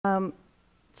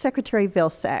Secretary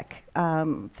Vilsack,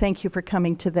 thank you for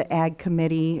coming to the Ag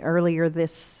Committee earlier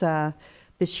this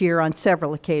year on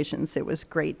several occasions. It was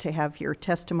great to have your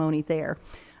testimony there.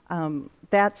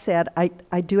 That said,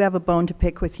 I do have a bone to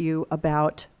pick with you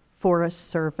about Forest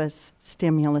Service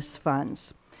stimulus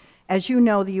funds. As you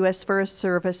know, the U.S. Forest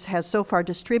Service has so far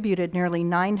distributed nearly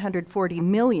 $940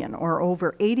 million, or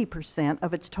over 80%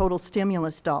 of its total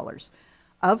stimulus dollars.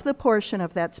 Of the portion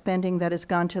of that spending that has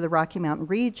gone to the Rocky Mountain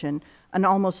region, an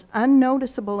almost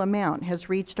unnoticeable amount has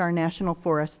reached our national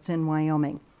forests in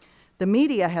Wyoming. The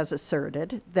media has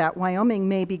asserted that Wyoming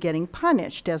may be getting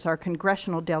punished as our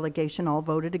congressional delegation all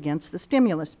voted against the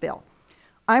stimulus bill.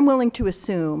 I'm willing to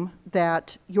assume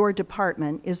that your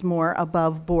department is more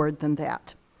above board than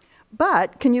that.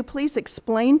 But can you please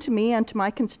explain to me and to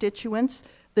my constituents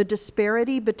the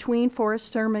disparity between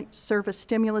Forest Service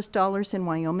stimulus dollars in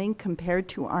Wyoming compared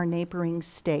to our neighboring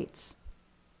states?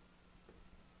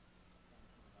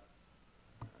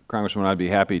 Congressman, I'd be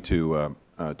happy to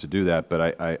do that,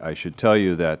 but I should tell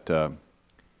you that,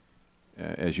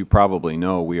 as you probably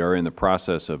know, we are in the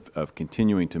process of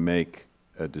continuing to make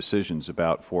decisions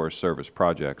about Forest Service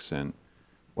projects. And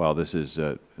while this is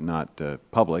not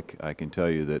public, I can tell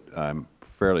you that I'm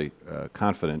fairly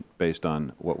confident, based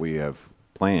on what we have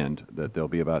planned, that there will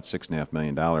be about $6.5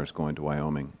 million going to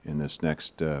Wyoming in this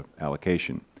next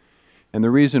allocation. And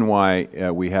the reason why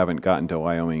we haven't gotten to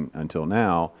Wyoming until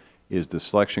now is the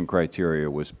selection criteria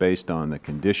was based on the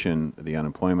condition, the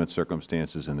unemployment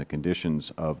circumstances, and the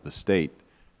conditions of the state.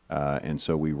 And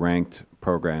so we ranked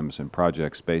programs and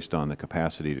projects based on the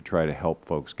capacity to try to help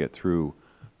folks get through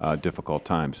difficult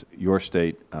times. Your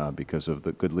state, because of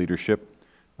the good leadership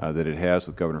that it has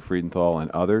with Governor Friedenthal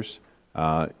and others,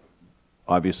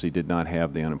 obviously did not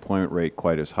have the unemployment rate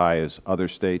quite as high as other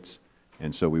states.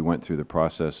 And so we went through the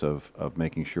process of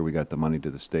making sure we got the money to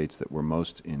the states that were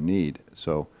most in need.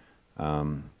 So,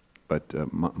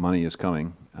 money is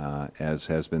coming, as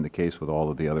has been the case with all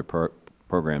of the other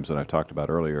programs that I talked about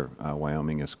earlier.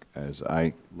 Wyoming, as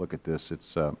I look at this,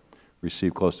 it's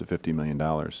received close to $50 million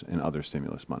in other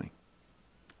stimulus money.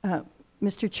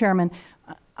 Mr. Chairman,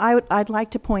 I'd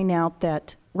like to point out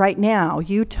that right now,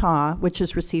 Utah, which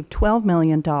has received $12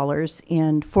 million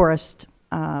in forest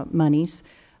monies,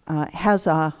 has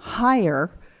a higher,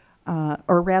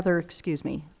 or rather, excuse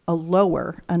me, a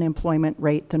lower unemployment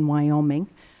rate than Wyoming.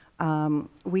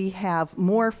 We have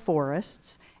more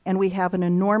forests, and we have an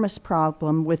enormous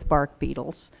problem with bark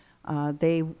beetles.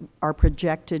 They are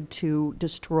projected to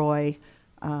destroy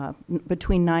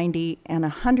between 90 and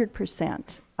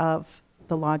 100% of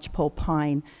the lodgepole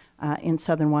pine in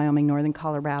southern Wyoming, northern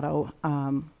Colorado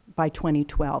by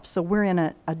 2012. So we're in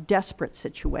a desperate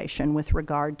situation with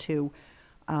regard to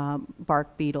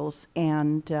bark beetles,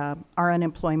 and our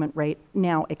unemployment rate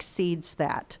now exceeds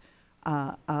that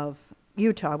of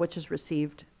Utah, which has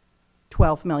received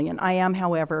 $12 million. I am,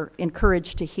 however,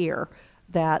 encouraged to hear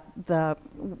that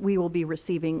we will be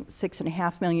receiving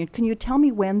 $6.5 million. Can you tell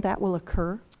me when that will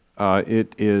occur?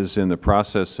 It is in the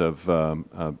process of,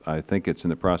 I think it's in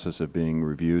the process of being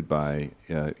reviewed by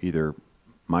either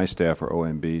my staff or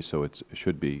OMB, so it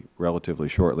should be relatively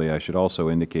shortly. I should also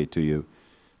indicate to you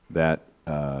that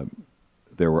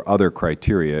there were other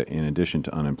criteria in addition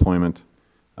to unemployment: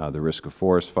 the risk of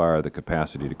forest fire, the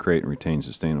capacity to create and retain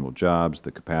sustainable jobs,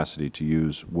 the capacity to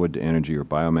use wood to energy or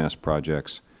biomass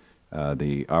projects,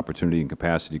 the opportunity and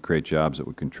capacity to create jobs that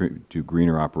would contribute to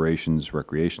greener operations,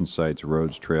 recreation sites,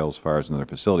 roads, trails, fires, and other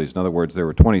facilities. In other words, there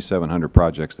were 2,700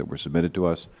 projects that were submitted to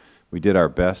us. We did our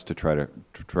best to try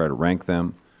to rank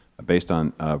them based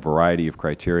on a variety of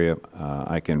criteria.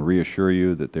 I can reassure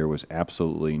you that there was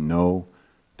absolutely no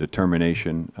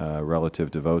determination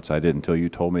relative to votes. I did until you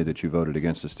told me that you voted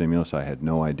against the stimulus. I had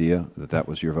no idea that that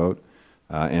was your vote.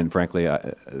 And frankly,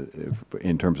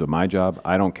 in terms of my job,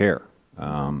 I don't care.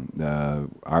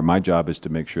 My job is to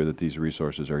make sure that these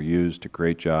resources are used to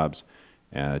create jobs,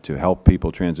 to help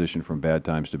people transition from bad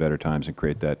times to better times and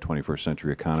create that 21st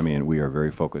century economy, and we are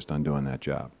very focused on doing that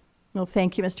job. Well,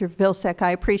 thank you, Mr. Vilsack.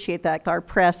 I appreciate that. Our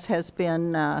press has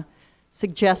been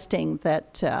suggesting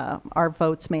that our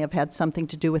votes may have had something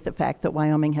to do with the fact that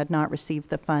Wyoming had not received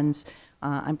the funds.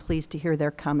 I'm pleased to hear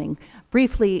they're coming.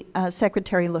 Briefly,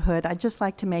 Secretary LaHood, I'd just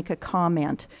like to make a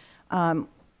comment.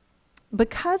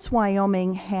 Because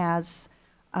Wyoming has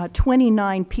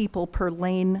 29 people per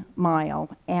lane mile,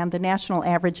 and the national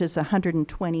average is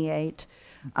 128,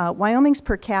 Wyoming's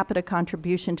per capita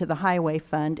contribution to the Highway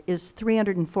Fund is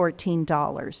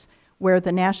 $314. where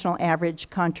the national average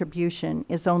contribution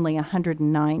is only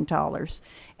 $109.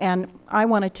 And I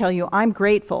want to tell you, I'm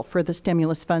grateful for the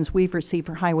stimulus funds we've received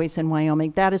for highways in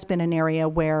Wyoming. That has been an area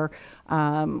where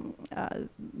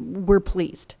we're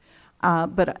pleased.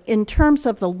 But in terms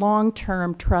of the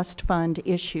long-term trust fund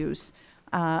issues,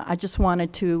 I just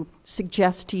wanted to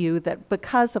suggest to you that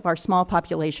because of our small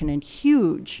population and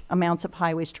huge amounts of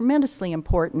highways, tremendously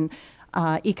important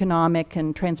economic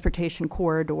and transportation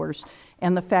corridors,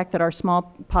 and the fact that our small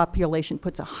population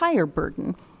puts a higher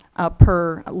burden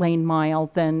per lane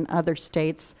mile than other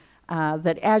states,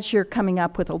 that as you're coming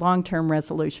up with a long-term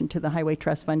resolution to the Highway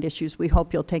Trust Fund issues, we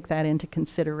hope you'll take that into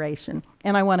consideration.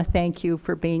 And I want to thank you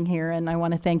for being here, and I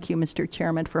want to thank you, Mr.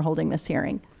 Chairman, for holding this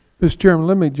hearing. Mr. Chairman,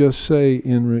 let me just say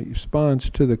in response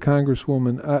to the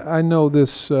Congresswoman, I know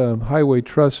this Highway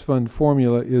Trust Fund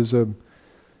formula is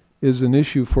an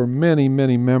issue for many,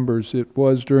 many members. It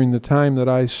was during the time that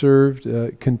I served,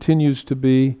 continues to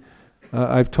be.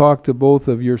 I've talked to both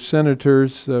of your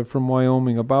senators from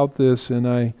Wyoming about this, and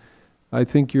I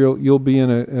think you'll be in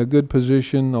a good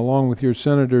position, along with your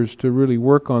senators, to really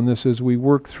work on this as we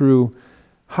work through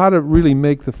how to really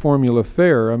make the formula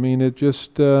fair. I mean, it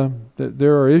just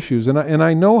there are issues, and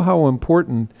I know how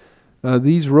important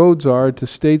these roads are to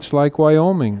states like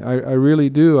Wyoming. I really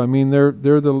do. I mean, they're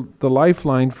the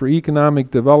lifeline for economic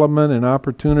development and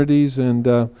opportunities,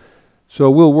 and so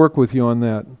we'll work with you on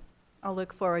that. I'll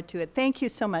look forward to it. Thank you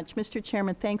so much. Mr.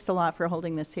 Chairman, thanks a lot for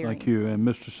holding this hearing. Thank you. And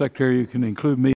Mr. Secretary, you can include me